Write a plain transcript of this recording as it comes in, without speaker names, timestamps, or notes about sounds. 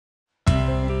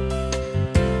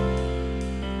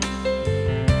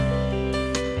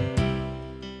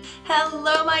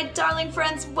my darling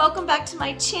friends. Welcome back to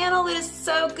my channel. It is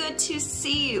so good to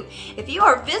see you. If you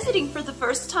are visiting for the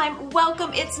first time,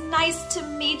 welcome. It's nice to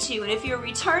meet you. And if you're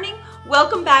returning,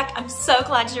 welcome back. I'm so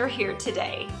glad you're here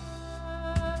today.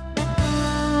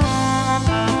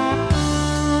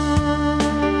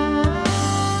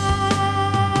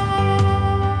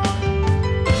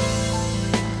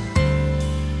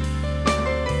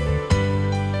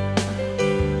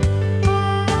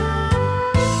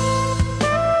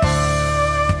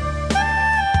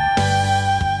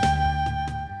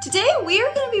 We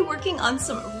are going to be working on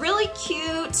some really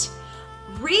cute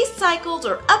recycled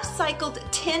or upcycled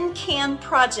tin can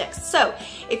projects. So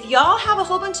if y'all have a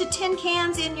whole bunch of tin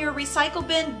cans in your recycle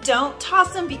bin, don't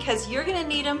toss them because you're going to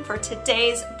need them for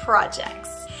today's projects.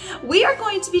 We are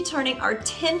going to be turning our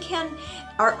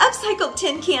upcycled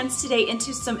tin cans today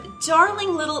into some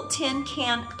darling little tin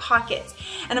can pockets.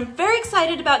 And I'm very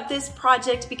excited about this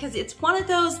project because it's one of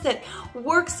those that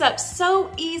works up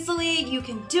so easily. You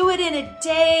can do it in a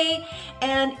day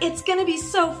and it's gonna be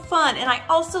so fun. And I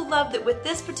also love that with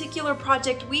this particular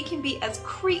project, we can be as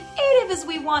creative as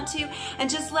we want to and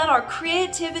just let our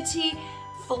creativity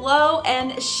flow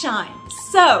and shine.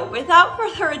 So without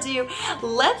further ado,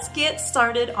 let's get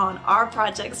started on our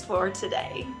projects for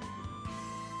today.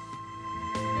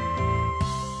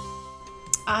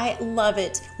 I love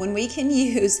it when we can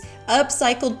use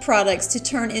upcycled products to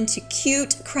turn into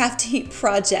cute, crafty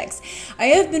projects. I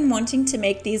have been wanting to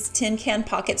make these tin can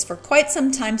pockets for quite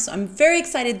some time, so I'm very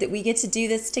excited that we get to do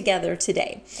this together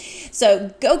today.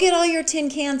 So go get all your tin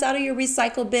cans out of your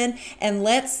recycle bin and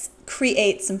let's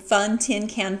create some fun tin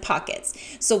can pockets.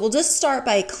 So we'll just start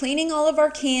by cleaning all of our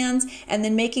cans and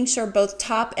then making sure both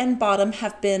top and bottom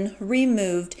have been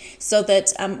removed so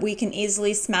that we can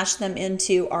easily smash them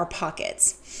into our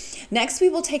pockets. Next, we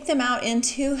will take them out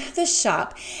into the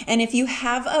shop, and if you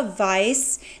have a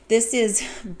vise, this is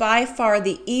by far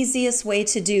the easiest way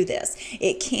to do this.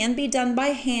 It can be done by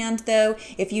hand though.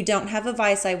 If you don't have a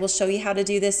vise, I will show you how to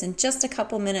do this in just a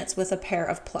couple minutes with a pair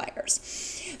of pliers.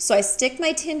 So I stick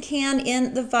my tin can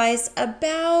in the vise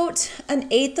about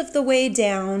 1/8 of the way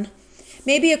down,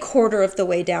 maybe 1/4 of the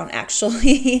way down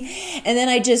actually, and then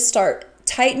I just start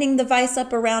tightening the vise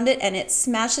up around it and it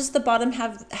smashes the bottom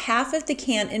half of the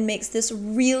can and makes this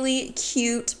really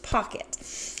cute pocket.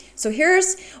 So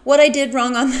here's what I did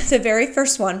wrong on the very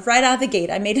first one. Right out of the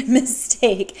gate, I made a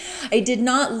mistake. I did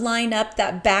not line up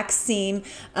that back seam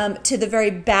to the very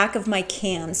back of my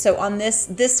can. So on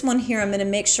this one here, I'm going to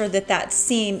make sure that that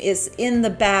seam is in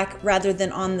the back rather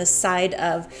than on the side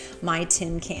of my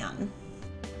tin can.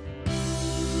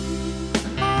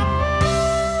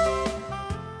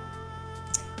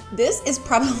 This is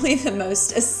probably the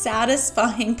most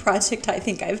satisfying project I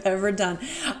think I've ever done.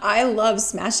 I love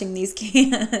smashing these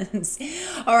cans.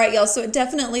 All right, y'all, so it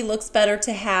definitely looks better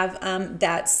to have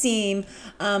that seam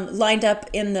lined up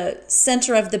in the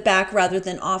center of the back rather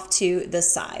than off to the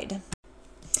side.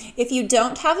 If you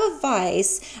don't have a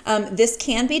vise, this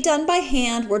can be done by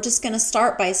hand. We're just going to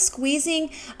start by squeezing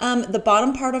the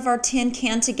bottom part of our tin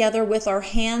can together with our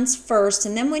hands first,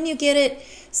 and then when you get it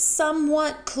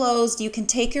somewhat closed, you can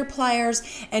take your pliers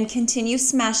and continue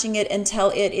smashing it until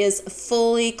it is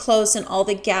fully closed and all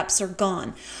the gaps are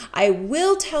gone. I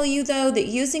will tell you though that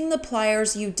using the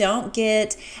pliers, you don't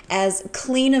get as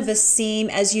clean of a seam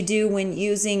as you do when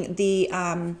using the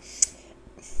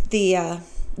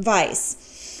vise.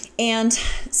 And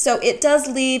so it does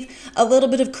leave a little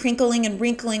bit of crinkling and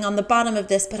wrinkling on the bottom of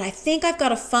this, but I think I've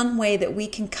got a fun way that we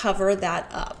can cover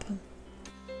that up.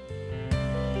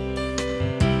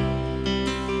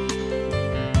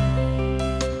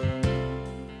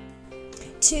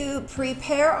 To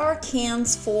prepare our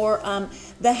cans for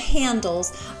the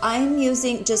handles, I'm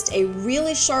using just a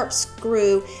really sharp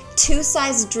screw, 2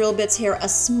 size drill bits here, a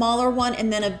smaller one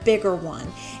and then a bigger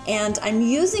one. And I'm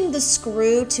using the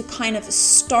screw to kind of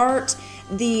start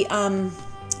the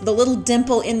little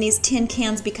dimple in these tin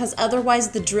cans because otherwise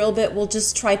the drill bit will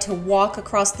just try to walk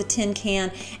across the tin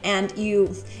can and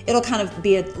it'll kind of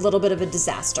be a little bit of a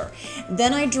disaster.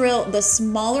 Then I drill the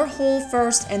smaller hole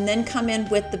first and then come in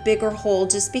with the bigger hole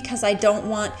just because I don't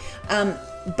want,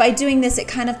 by doing this it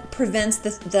kind of prevents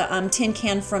the tin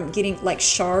can from getting like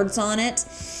shards on it.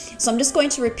 So I'm just going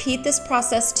to repeat this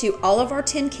process to all of our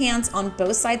tin cans on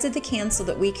both sides of the can so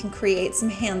that we can create some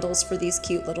handles for these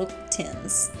cute little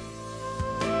tins.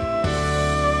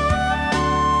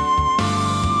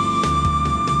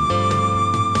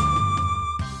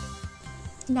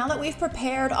 Now that we've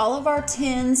prepared all of our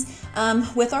tins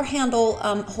with our handle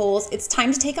holes, it's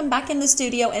time to take them back in the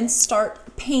studio and start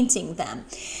painting them.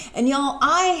 And y'all,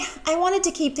 I wanted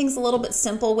to keep things a little bit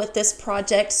simple with this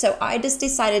project, so I just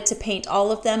decided to paint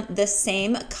all of them the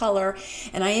same color,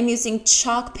 and I am using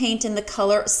chalk paint in the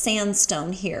color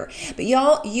Sandstone here. But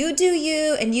y'all, you do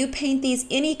you, and you paint these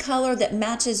any color that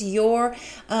matches your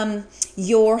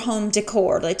home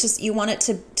decor. Like, just, you want it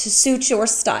to suit your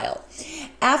style.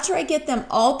 After I get them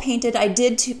all painted, I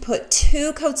did put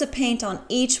 2 coats of paint on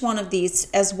each one of these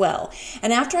as well.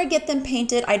 And after I get them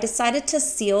painted, I decided to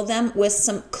seal them with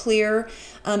some clear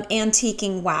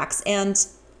antiquing wax. And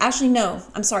actually, no,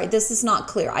 I'm sorry, this is not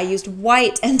clear. I used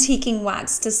white antiquing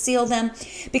wax to seal them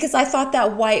because I thought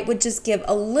that white would just give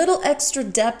a little extra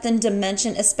depth and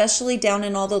dimension, especially down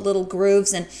in all the little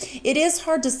grooves. And it is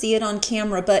hard to see it on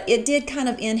camera, but it did kind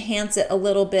of enhance it a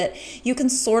little bit. You can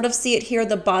sort of see it here.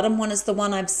 The bottom one is the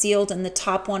one I've sealed and the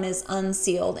top one is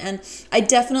unsealed. And I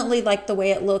definitely like the way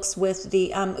it looks with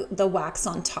the wax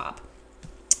on top.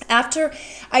 After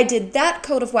I did that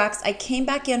coat of wax, I came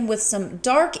back in with some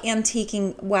dark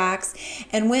antiquing wax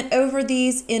and went over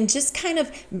these in just kind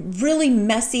of really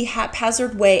messy,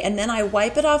 haphazard way. And then I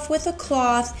wipe it off with a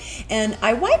cloth, and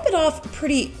I wipe it off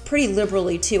pretty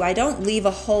liberally too. I don't leave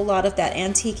a whole lot of that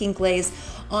antiquing glaze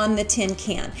on the tin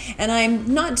can. And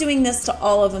I'm not doing this to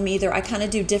all of them either. I kind of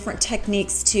do different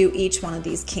techniques to each one of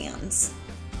these cans.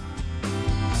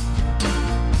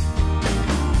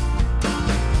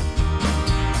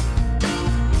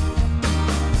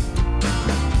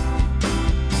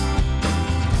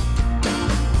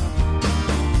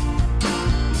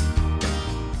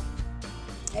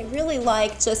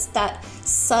 Like just that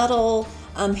subtle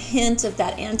hint of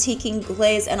that antiquing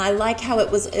glaze, and I like how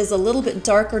it is a little bit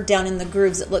darker down in the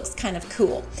grooves. It looks kind of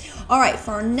cool. All right,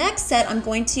 for our next set, I'm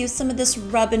going to use some of this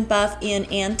Rub and Buff in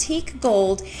Antique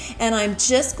Gold, and I'm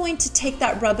just going to take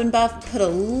that Rub and Buff, put a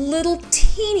little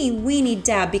teeny weeny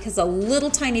dab, because a little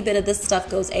tiny bit of this stuff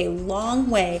goes a long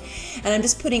way, and I'm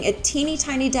just putting a teeny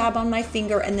tiny dab on my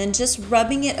finger and then just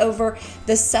rubbing it over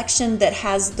the section that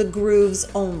has the grooves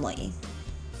only.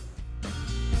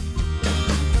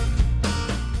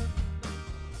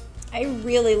 I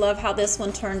really love how this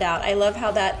one turned out. I love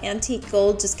how that antique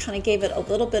gold just kind of gave it a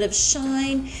little bit of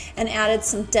shine and added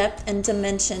some depth and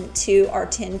dimension to our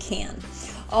tin can.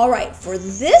 All right, for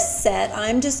this set,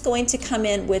 I'm just going to come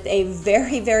in with a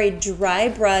very dry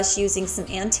brush using some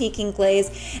antiquing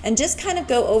glaze and just kind of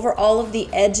go over all of the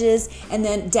edges and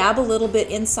then dab a little bit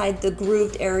inside the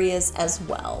grooved areas as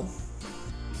well.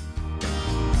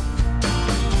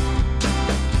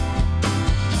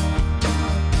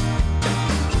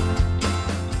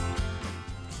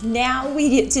 Now we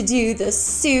get to do the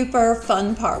super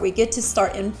fun part. We get to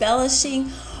start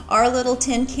embellishing our little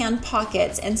tin can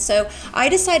pockets. And so I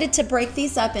decided to break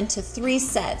these up into 3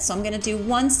 sets. So I'm going to do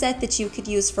one set that you could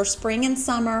use for spring and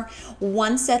summer,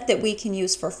 one set that we can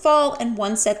use for fall, and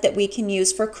one set that we can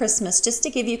use for Christmas, just to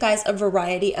give you guys a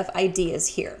variety of ideas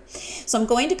here. So I'm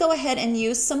going to go ahead and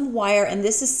use some wire, and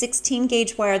this is 16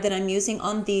 gauge wire that I'm using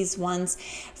on these ones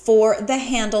for the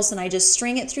handles, and I just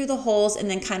string it through the holes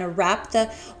and then kind of wrap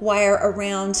the wire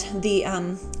around the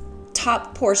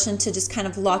top portion to just kind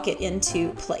of lock it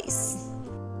into place.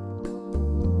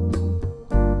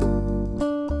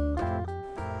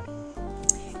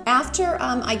 After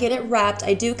I get it wrapped,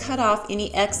 I do cut off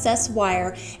any excess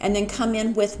wire and then come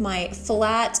in with my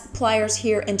flat pliers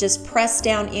here and just press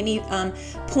down any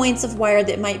points of wire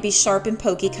that might be sharp and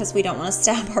pokey, because we don't want to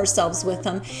stab ourselves with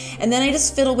them. And then I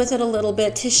just fiddle with it a little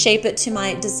bit to shape it to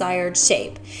my desired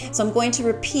shape. So I'm going to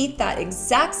repeat that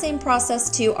exact same process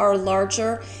to our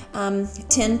larger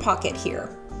tin pocket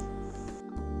here.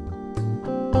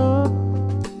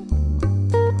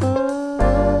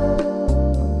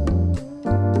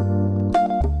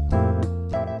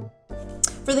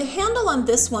 For the handle on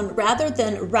this one, rather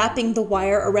than wrapping the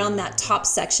wire around that top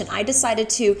section, I decided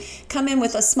to come in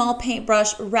with a small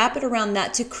paintbrush, wrap it around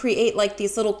that to create like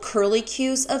these little curly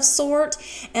cues of sort.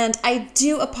 And I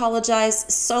do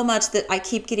apologize so much that I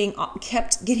kept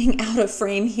getting out of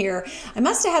frame here. I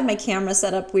must have had my camera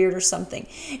set up weird or something.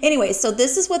 Anyway, so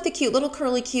this is what the cute little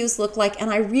curly cues look like, and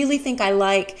I really think I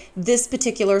like this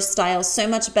particular style so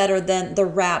much better than the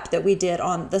wrap that we did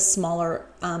on the smaller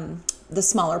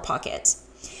pocket.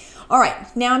 All right,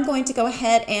 now I'm going to go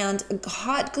ahead and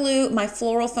hot glue my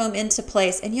floral foam into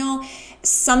place. And y'all,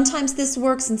 sometimes this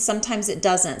works and sometimes it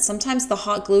doesn't. Sometimes the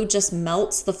hot glue just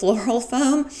melts the floral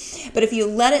foam, but if you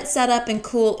let it set up and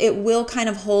cool, it will kind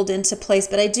of hold into place.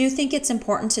 But I do think it's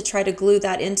important to try to glue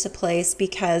that into place,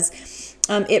 because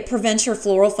it prevents your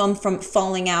floral foam from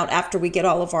falling out after we get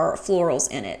all of our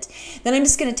florals in it. Then I'm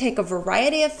just going to take a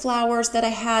variety of flowers that I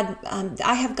had.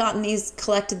 I have gotten these,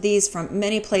 collected these from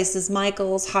many places,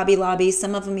 Michael's, Hobby Lobby.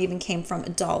 Some of them even came from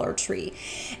Dollar Tree.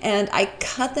 And I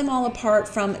cut them all apart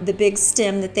from the big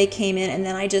stem that they came in, and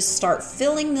then I just start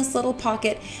filling this little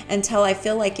pocket until I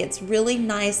feel like it's really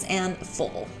nice and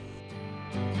full.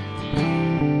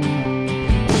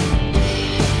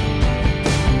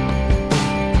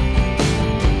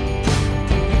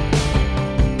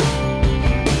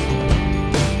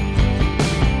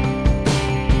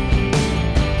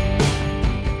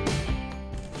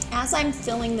 As I'm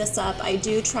filling this up, I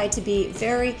do try to be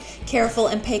very careful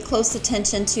and pay close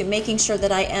attention to making sure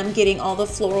that I am getting all the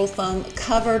floral foam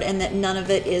covered and that none of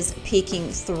it is peeking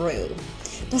through.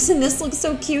 Doesn't this look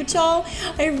so cute, y'all?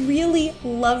 I really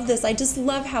love this. I just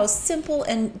love how simple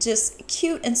and just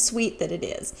cute and sweet that it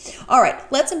is. All right,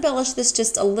 let's embellish this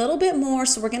just a little bit more.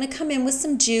 So we're gonna come in with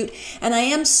some jute, and I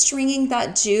am stringing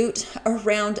that jute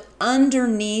around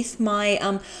underneath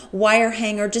my wire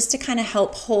hanger just to kind of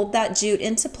help hold that jute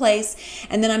into place.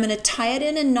 And then I'm gonna tie it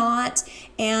in a knot.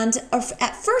 And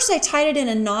at first I tied it in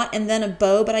a knot and then a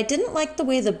bow, but I didn't like the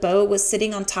way the bow was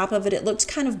sitting on top of it. It looked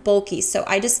kind of bulky. So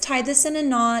I just tied this in a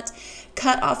knot,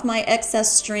 cut off my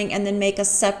excess string, and then make a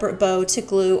separate bow to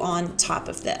glue on top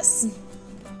of this.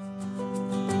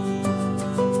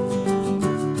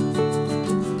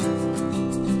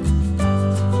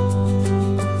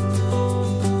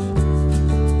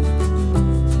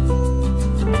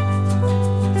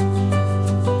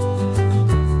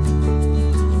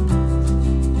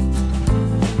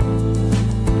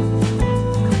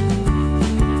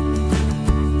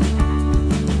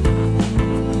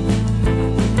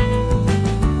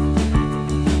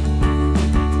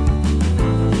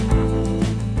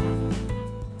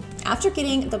 After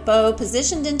getting the bow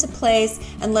positioned into place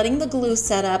and letting the glue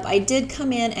set up, I did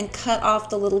come in and cut off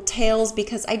the little tails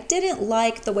because I didn't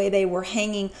like the way they were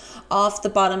hanging off the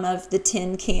bottom of the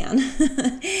tin can.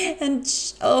 And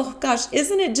oh gosh,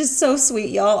 isn't it just so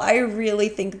sweet, y'all? I really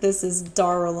think this is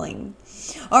darling.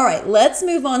 All right, let's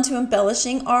move on to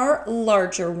embellishing our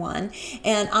larger one.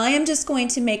 And I am just going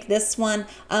to make this one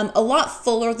a lot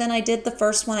fuller than I did the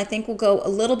first one. I think we'll go a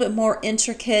little bit more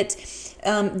intricate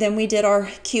than we did our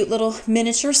cute little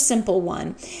miniature simple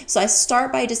one. So I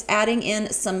start by just adding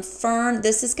in some fern.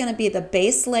 This is going to be the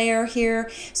base layer here.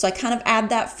 So I kind of add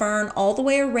that fern all the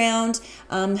way around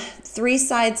 3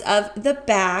 sides of the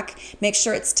back. Make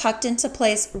sure it's tucked into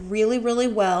place really, really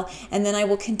well. And then I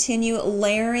will continue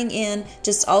layering in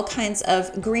just all kinds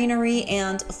of greenery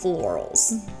and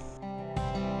florals.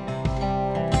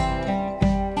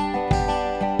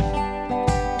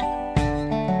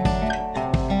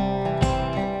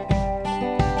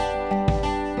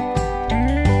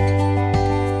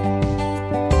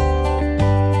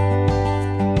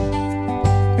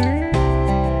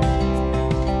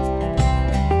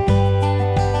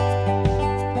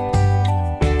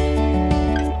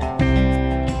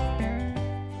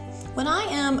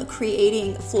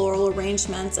 Creating floral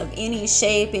arrangements of any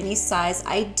shape, any size,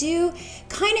 I do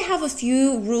kind of have a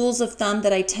few rules of thumb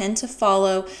that I tend to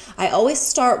follow. I always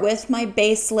start with my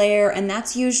base layer, and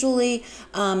that's usually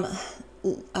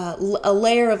a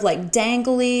layer of like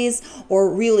danglies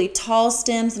or really tall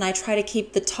stems, and I try to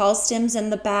keep the tall stems in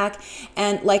the back.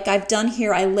 And like I've done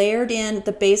here, I layered in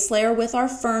the base layer with our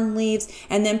fern leaves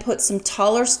and then put some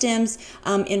taller stems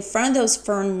in front of those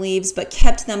fern leaves, but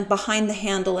kept them behind the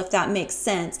handle, if that makes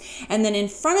sense. And then in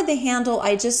front of the handle,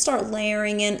 I just start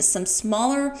layering in some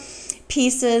smaller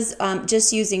pieces,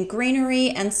 just using greenery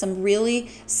and some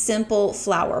really simple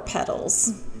flower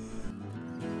petals.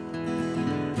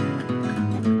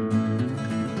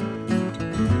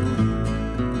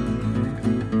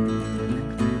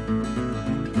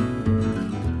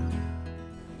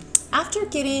 After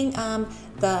getting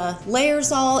the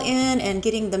layers all in and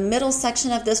getting the middle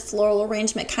section of this floral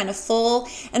arrangement kind of full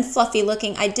and fluffy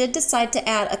looking, I did decide to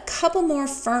add a couple more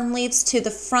fern leaves to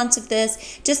the front of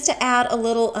this, just to add a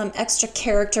little extra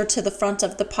character to the front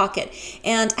of the pocket.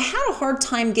 And I had a hard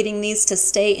time getting these to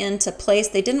stay into place.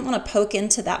 They didn't want to poke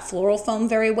into that floral foam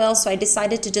very well, so I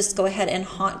decided to just go ahead and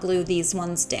hot glue these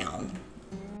ones down.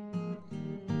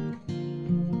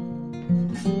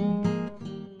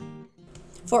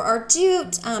 For our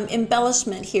jute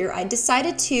embellishment here, I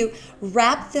decided to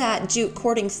wrap that jute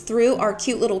cording through our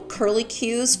cute little curly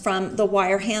cues from the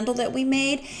wire handle that we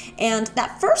made. And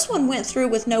that first one went through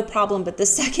with no problem, but the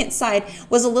second side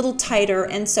was a little tighter,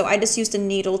 and so I just used a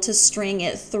needle to string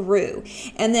it through.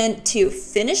 And then to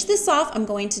finish this off, I'm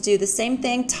going to do the same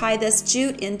thing, tie this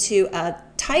jute into a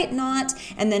tight knot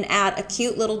and then add a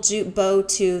cute little jute bow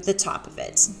to the top of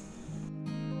it.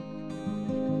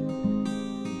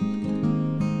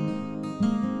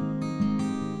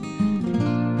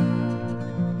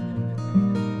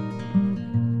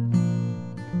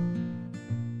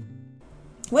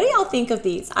 What do y'all think of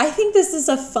these? I think this is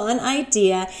a fun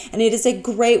idea, and it is a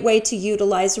great way to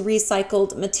utilize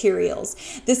recycled materials.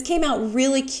 This came out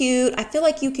really cute. I feel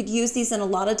like you could use these in a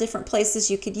lot of different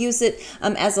places. You could use it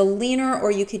as a leaner,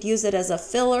 or you could use it as a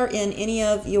filler in any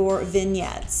of your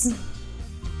vignettes.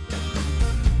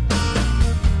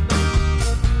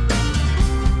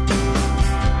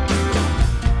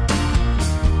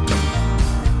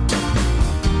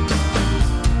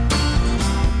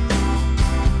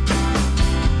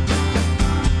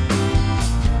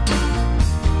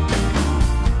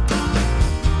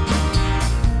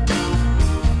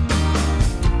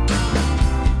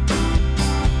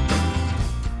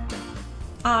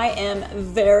 I am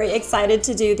very excited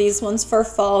to do these ones for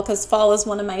fall because fall is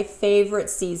one of my favorite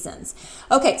seasons.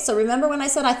 Okay, so remember when I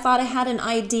said I thought I had an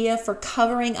idea for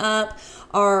covering up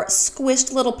our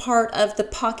squished little part of the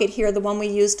pocket here, the one we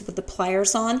used with the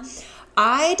pliers on?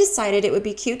 I decided it would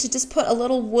be cute to just put a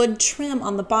little wood trim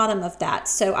on the bottom of that.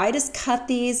 So I just cut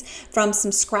these from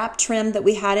some scrap trim that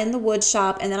we had in the wood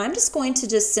shop, and then I'm just going to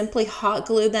just simply hot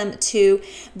glue them to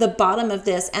the bottom of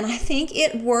this, and I think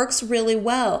it works really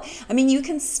well. I mean, you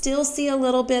can still see a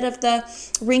little bit of the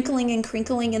wrinkling and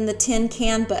crinkling in the tin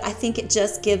can, but I think it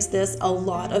just gives this a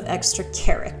lot of extra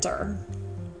character.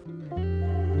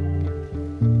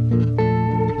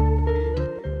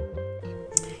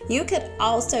 You could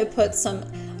also put some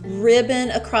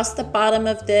ribbon across the bottom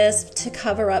of this to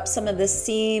cover up some of the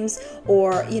seams,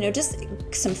 or just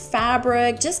some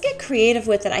fabric. Just get creative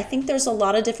with it. I think there's a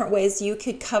lot of different ways you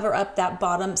could cover up that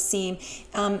bottom seam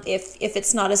if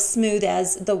it's not as smooth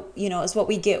as as what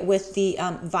we get with the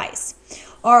vise.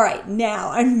 All right, now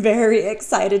I'm very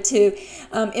excited to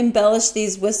embellish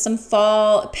these with some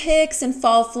fall picks and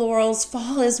fall florals.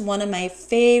 Fall is one of my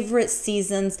favorite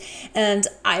seasons, and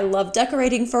I love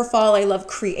decorating for fall. I love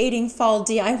creating fall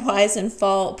DIYs and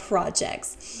fall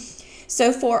projects.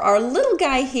 So for our little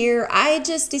guy here, I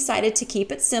just decided to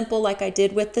keep it simple like I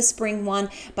did with the spring one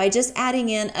by just adding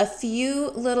in a few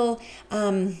little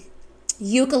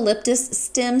eucalyptus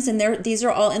stems, and these are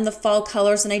all in the fall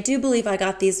colors, and I do believe I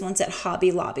got these ones at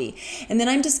Hobby Lobby. And then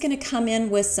I'm just going to come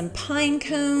in with some pine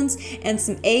cones and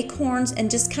some acorns and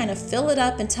just kind of fill it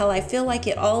up until I feel like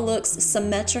it all looks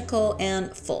symmetrical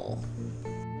and full.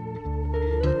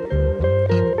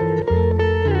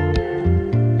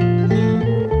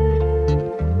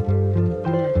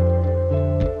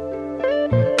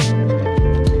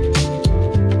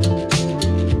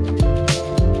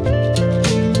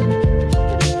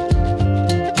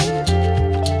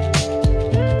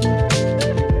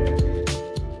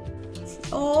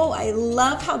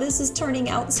 Love how this is turning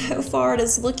out so far. It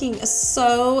is looking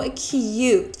so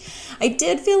cute. I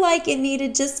did feel like it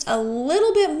needed just a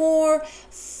little bit more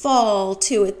fall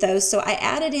to it though, so I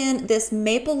added in this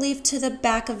maple leaf to the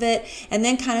back of it, and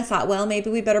then kind of thought, well, maybe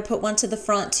we better put one to the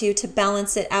front too to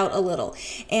balance it out a little.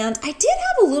 And I did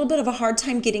have a little bit of a hard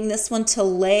time getting this one to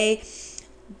lay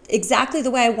exactly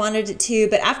the way I wanted it to,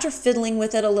 but after fiddling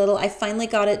with it a little, I finally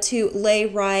got it to lay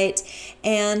right,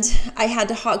 and I had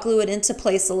to hot glue it into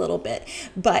place a little bit,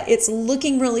 but it's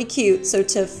looking really cute. So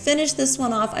to finish this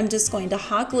one off, I'm just going to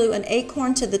hot glue an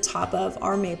acorn to the top of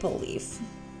our maple leaf.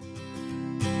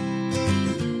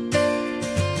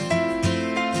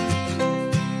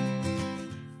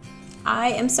 I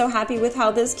am so happy with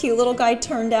how this cute little guy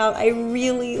turned out. I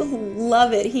really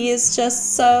love it. He is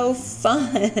just so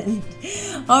fun.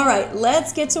 All right,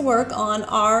 let's get to work on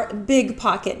our big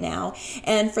pocket now.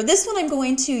 And for this one, I'm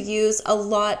going to use a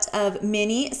lot of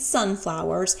mini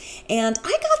sunflowers. And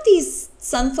I got these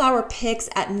sunflower picks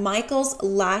at Michael's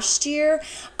last year.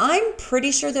 I'm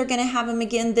pretty sure they're going to have them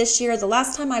again this year. The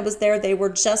last time I was there, they were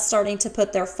just starting to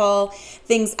put their fall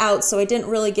things out, so I didn't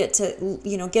really get to,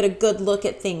 get a good look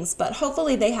at things, but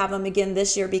hopefully they have them again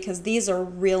this year because these are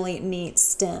really neat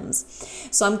stems.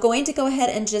 So I'm going to go ahead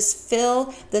and just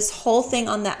fill this whole thing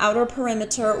on the outer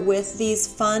perimeter with these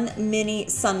fun mini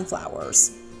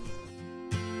sunflowers.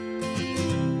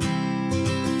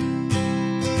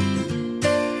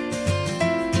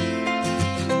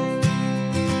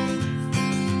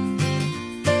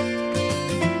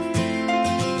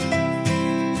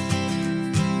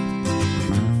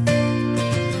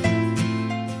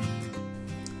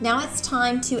 Now it's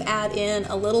time to add in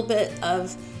a little bit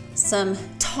of some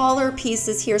taller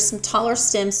pieces here, some taller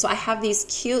stems. So I have these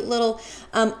cute little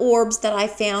orbs that I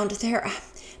found.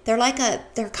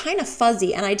 they're kind of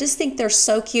fuzzy, and I just think they're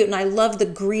so cute, and I love the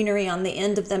greenery on the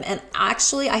end of them. And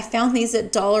actually, I found these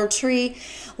at Dollar Tree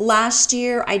last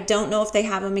year. I don't know if they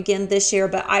have them again this year,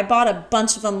 but I bought a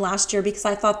bunch of them last year because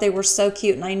I thought they were so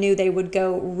cute and I knew they would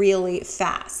go really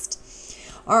fast.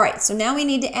 All right, so now we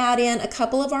need to add in a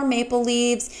couple of our maple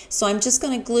leaves. So I'm just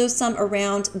going to glue some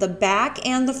around the back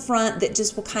and the front that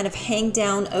just will kind of hang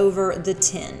down over the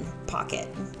tin pocket.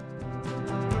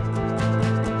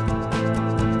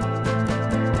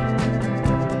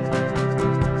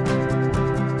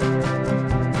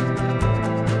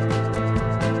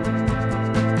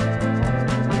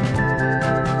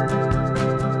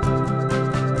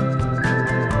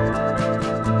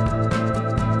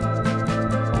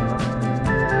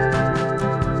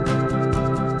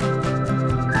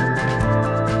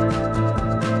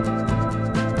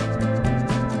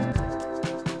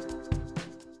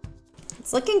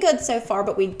 It's looking good so far,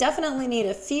 but we definitely need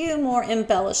a few more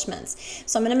embellishments.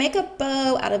 So I'm going to make a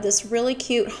bow out of this really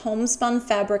cute homespun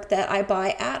fabric that I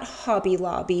buy at Hobby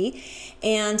Lobby.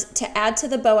 And to add to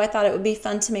the bow, I thought it would be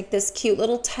fun to make this cute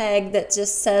little tag that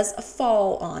just says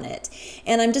fall on it.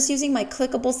 And I'm just using my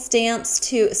clickable stamps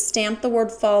to stamp the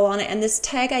word fall on it. And this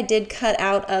tag I did cut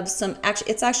out of some,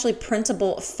 it's actually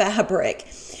printable fabric.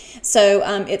 So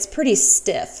it's pretty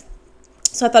stiff.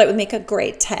 So I thought it would make a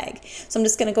great tag. So I'm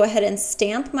just going to go ahead and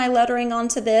stamp my lettering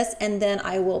onto this, and then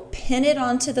I will pin it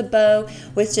onto the bow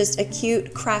with just a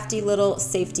cute, crafty little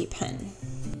safety pin.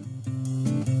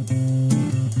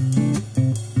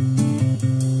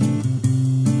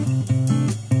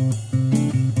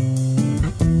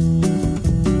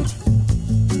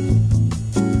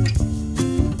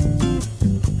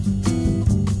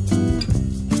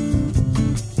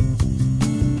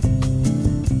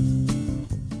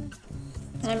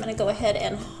 Go ahead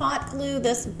and hot glue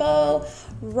this bow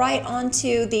right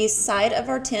onto the side of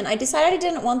our tin. I decided I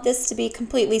didn't want this to be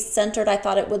completely centered. I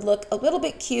thought it would look a little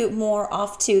bit cute more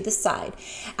off to the side.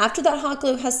 After that hot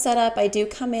glue has set up, I do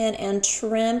come in and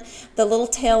trim the little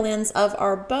tail ends of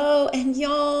our bow. And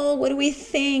y'all, what do we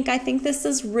think? I think this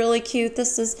is really cute.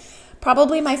 This is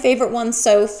probably my favorite one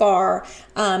so far.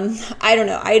 I don't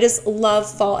know. I just love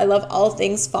fall. I love all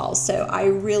things fall. So I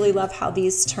really love how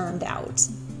these turned out.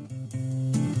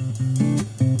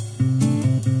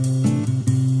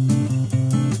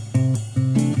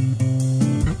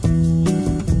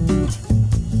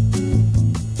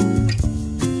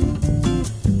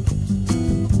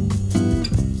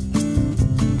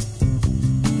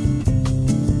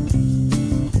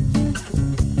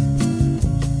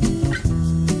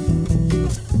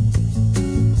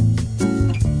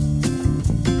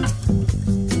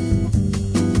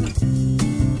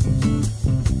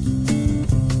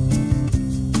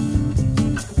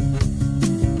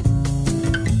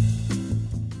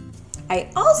 I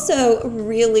also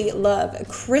really love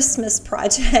Christmas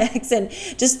projects and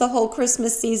just the whole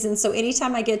Christmas season. So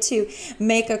anytime I get to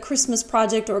make a Christmas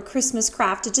project or a Christmas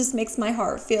craft, it just makes my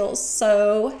heart feel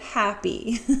so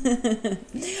happy.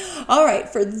 All right,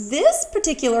 for this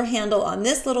particular handle on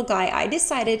this little guy, I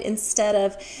decided instead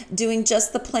of doing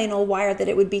just the plain old wire that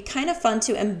it would be kind of fun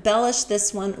to embellish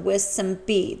this one with some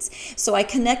beads. So I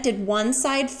connected one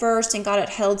side first and got it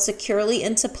held securely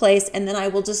into place, and then I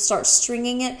will just start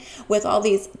stringing it with all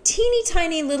these teeny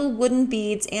tiny little wooden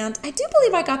beads. And I do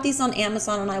believe I got these on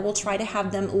Amazon, and I will try to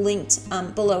have them linked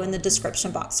below in the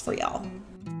description box for y'all.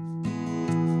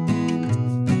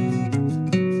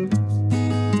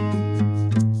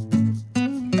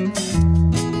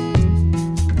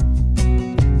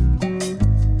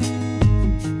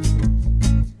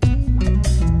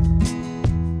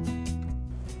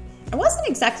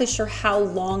 Exactly sure how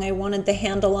long I wanted the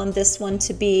handle on this one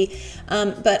to be,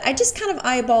 but I just kind of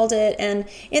eyeballed it, and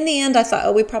in the end I thought,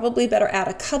 oh, we probably better add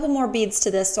a couple more beads to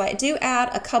this. So I do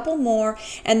add a couple more,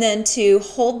 and then to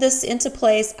hold this into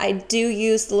place, I do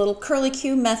use the little curly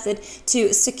Q method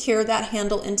to secure that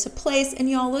handle into place. And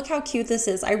y'all, look how cute this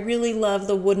is. I really love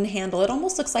the wooden handle. It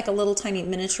almost looks like a little tiny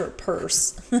miniature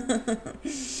purse.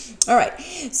 All right,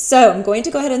 so I'm going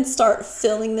to go ahead and start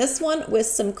filling this one with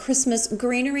some Christmas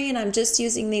greenery, and I'm just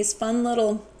using these fun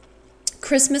little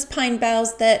Christmas pine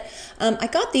boughs that I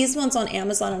got these ones on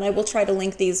Amazon, and I will try to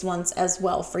link these ones as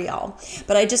well for y'all.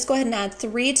 But I just go ahead and add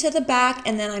 3 to the back,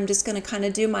 and then I'm just going to kind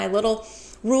of do my little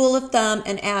rule of thumb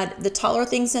and add the taller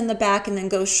things in the back and then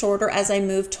go shorter as I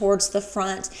move towards the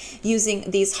front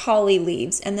using these holly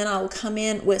leaves. And then I'll come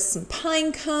in with some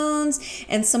pine cones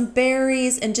and some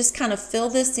berries and just kind of fill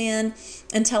this in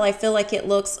until I feel like it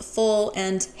looks full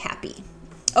and happy.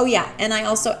 Oh yeah, and I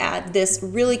also add this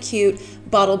really cute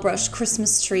bottle brush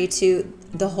Christmas tree to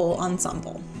the whole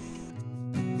ensemble.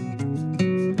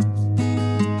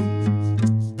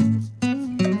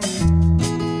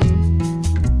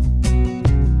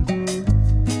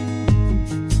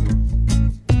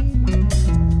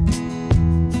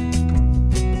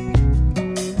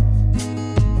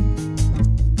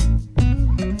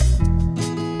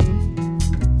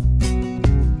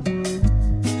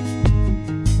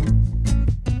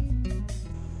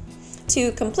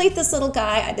 To complete this little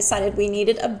guy, I decided we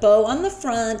needed a bow on the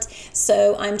front,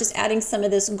 so I'm just adding some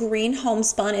of this green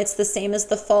homespun. It's the same as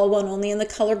the fall one, only in the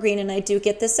color green, and I do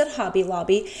get this at Hobby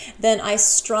Lobby. Then I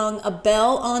strung a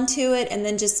bell onto it and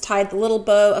then just tied the little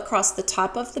bow across the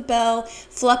top of the bell,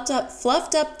 fluffed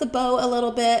up the bow a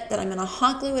little bit. Then I'm going to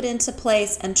hot glue it into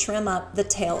place and trim up the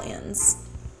tail ends.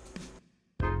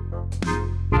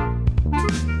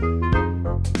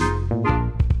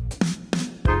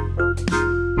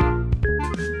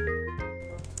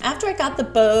 After I got the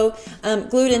bow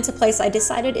glued into place, I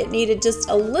decided it needed just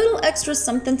a little extra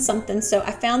something, so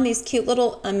I found these cute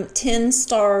little tin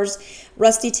stars,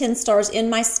 rusty tin stars in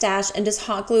my stash, and just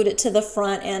hot glued it to the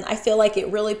front, and I feel like it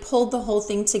really pulled the whole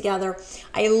thing together.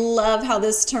 I love how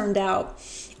this turned out.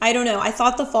 I don't know, I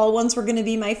thought the fall ones were going to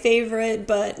be my favorite,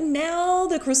 but now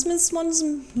the Christmas ones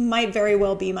might very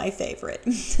well be my favorite.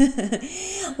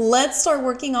 Let's start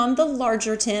working on the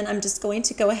larger tin. I'm just going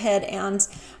to go ahead and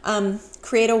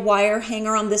create a wire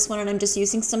hanger on this one, and I'm just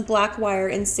using some black wire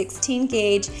in 16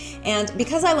 gauge. And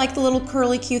because I like the little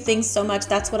curly Q things so much,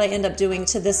 that's what I end up doing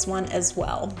to this one as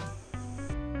well.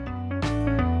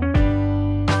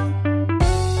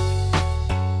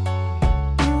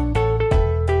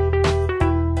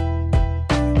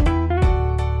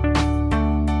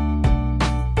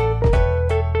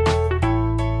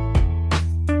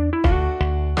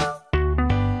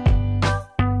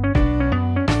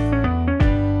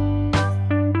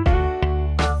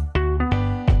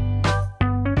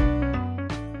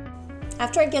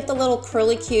 After I get the little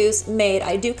curly cues made,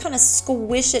 I do kind of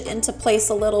squish it into place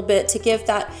a little bit to give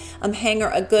that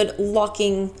hanger a good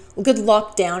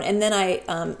lockdown, and then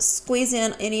I squeeze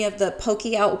in any of the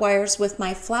pokey out wires with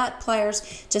my flat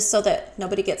pliers just so that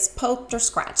nobody gets poked or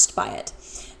scratched by it.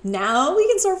 Now we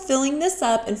can start filling this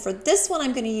up, and for this one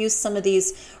I'm going to use some of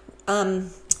these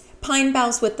pine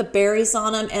boughs with the berries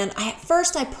on them, and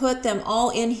first I put them all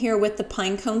in here with the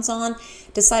pine cones on.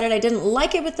 Decided I didn't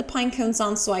like it with the pine cones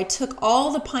on, so I took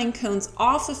all the pine cones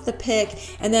off of the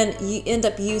pick, and then you end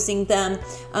up using them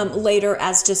later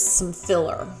as just some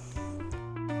filler.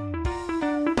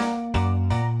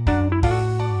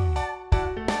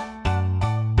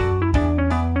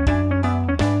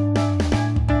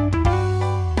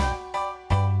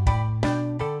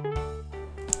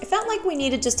 We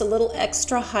needed just a little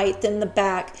extra height in the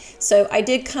back, so I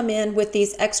did come in with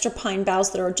these extra pine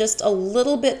boughs that are just a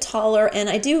little bit taller, and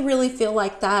I do really feel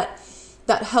like that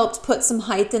helped put some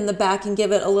height in the back and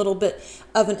give it a little bit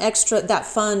of an extra, that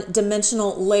fun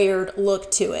dimensional layered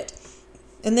look to it.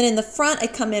 And then in the front I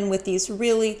come in with these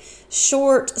really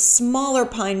short, smaller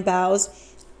pine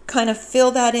boughs, kind of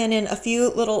fill that in a few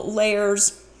little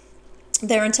layers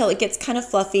there until it gets kind of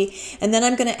fluffy. And then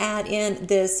I'm going to add in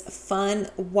this fun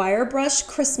wire brush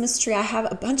Christmas tree. I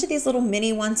have a bunch of these little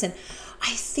mini ones, and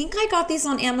I think I got these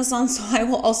on Amazon, so I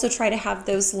will also try to have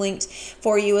those linked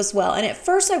for you as well. And at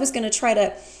first I was going to try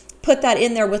to put that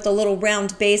in there with a little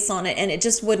round base on it, and it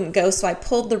just wouldn't go, so I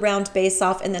pulled the round base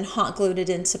off and then hot glued it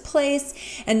into place.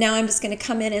 And now I'm just going to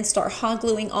come in and start hot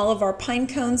gluing all of our pine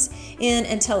cones in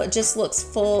until it just looks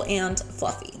full and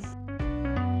fluffy.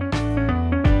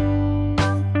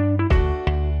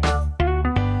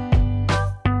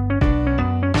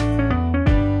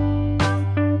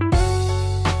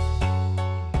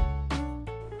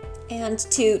 And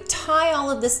to tie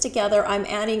all of this together, I'm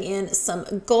adding in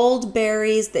some gold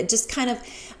berries that just kind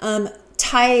of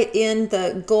tie in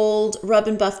the gold rub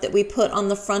and buff that we put on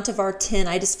the front of our tin.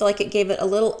 I just feel like it gave it a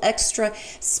little extra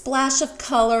splash of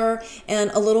color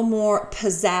and a little more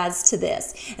pizzazz to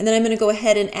this. And then I'm going to go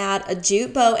ahead and add a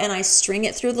jute bow, and I string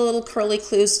it through the little curly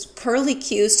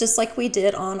cues just like we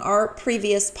did on our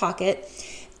previous pocket.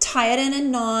 Tie it in a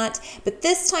knot, but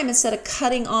this time instead of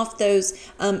cutting off those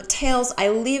tails, I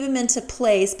leave them into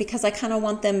place because I kind of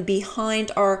want them behind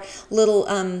our little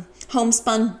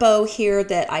homespun bow here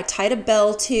that I tied a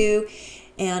bell to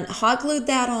and hot glued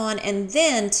that on. And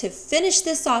then to finish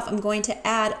this off, I'm going to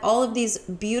add all of these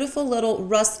beautiful little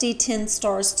rusty tin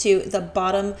stars to the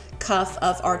bottom cuff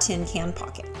of our tin can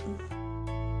pocket.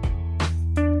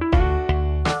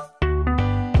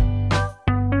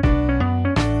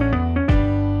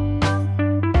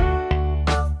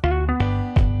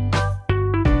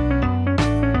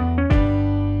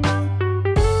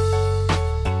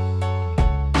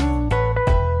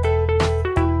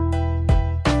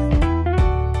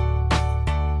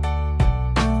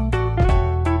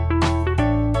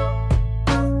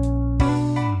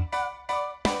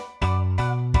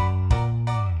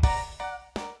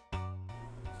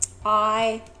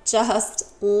 I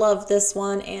just love this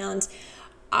one, and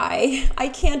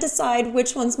I can't decide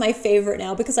which one's my favorite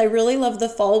now because I really love the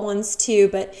fall ones too,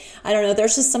 but I don't know,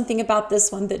 there's just something about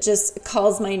this one that just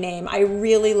calls my name. I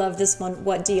really love this one.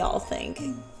 What do y'all think?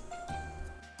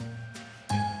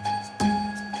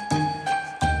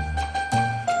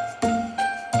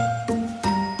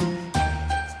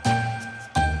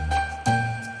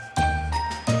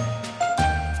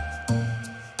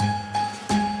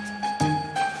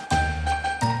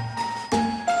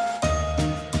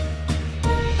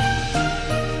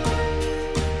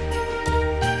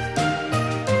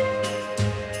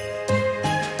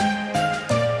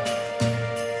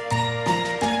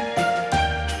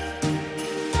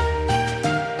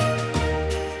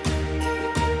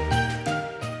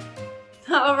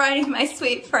 Alrighty, my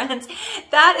sweet friends,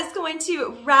 that is going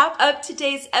to wrap up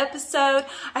today's episode.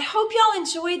 I hope y'all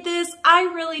enjoyed this. I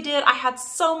really did. I had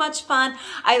so much fun.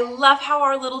 I love how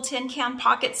our little tin can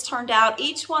pockets turned out.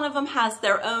 Each one of them has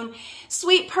their own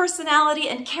sweet personality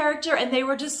and character, and they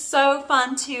were just so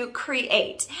fun to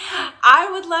create. I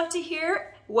would love to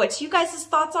hear what you guys'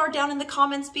 thoughts are down in the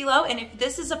comments below, and if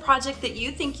this is a project that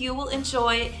you think you will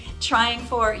enjoy trying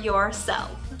for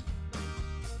yourself.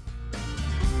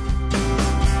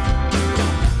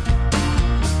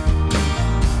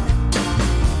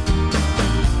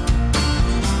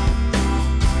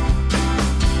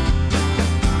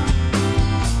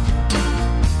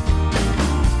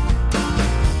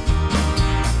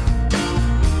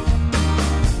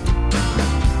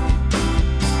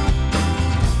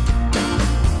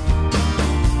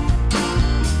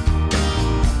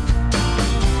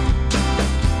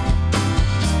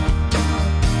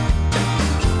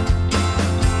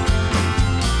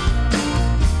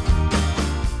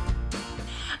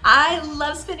 I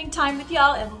love spending time with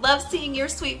y'all and love seeing your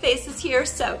sweet faces here,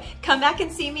 so come back and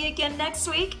see me again next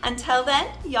week. Until then,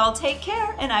 y'all take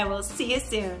care, and I will see you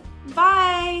soon.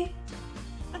 Bye!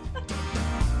 Oh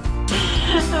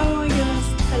my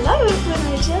goodness. I love it when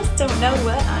I just don't know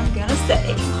what I'm gonna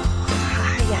say.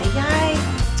 I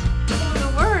don't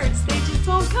know words, they just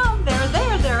won't come. They're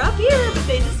there, they're up here, but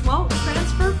they just won't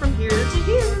transfer from here to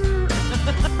here.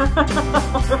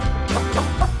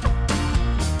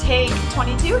 Take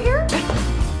 22 here.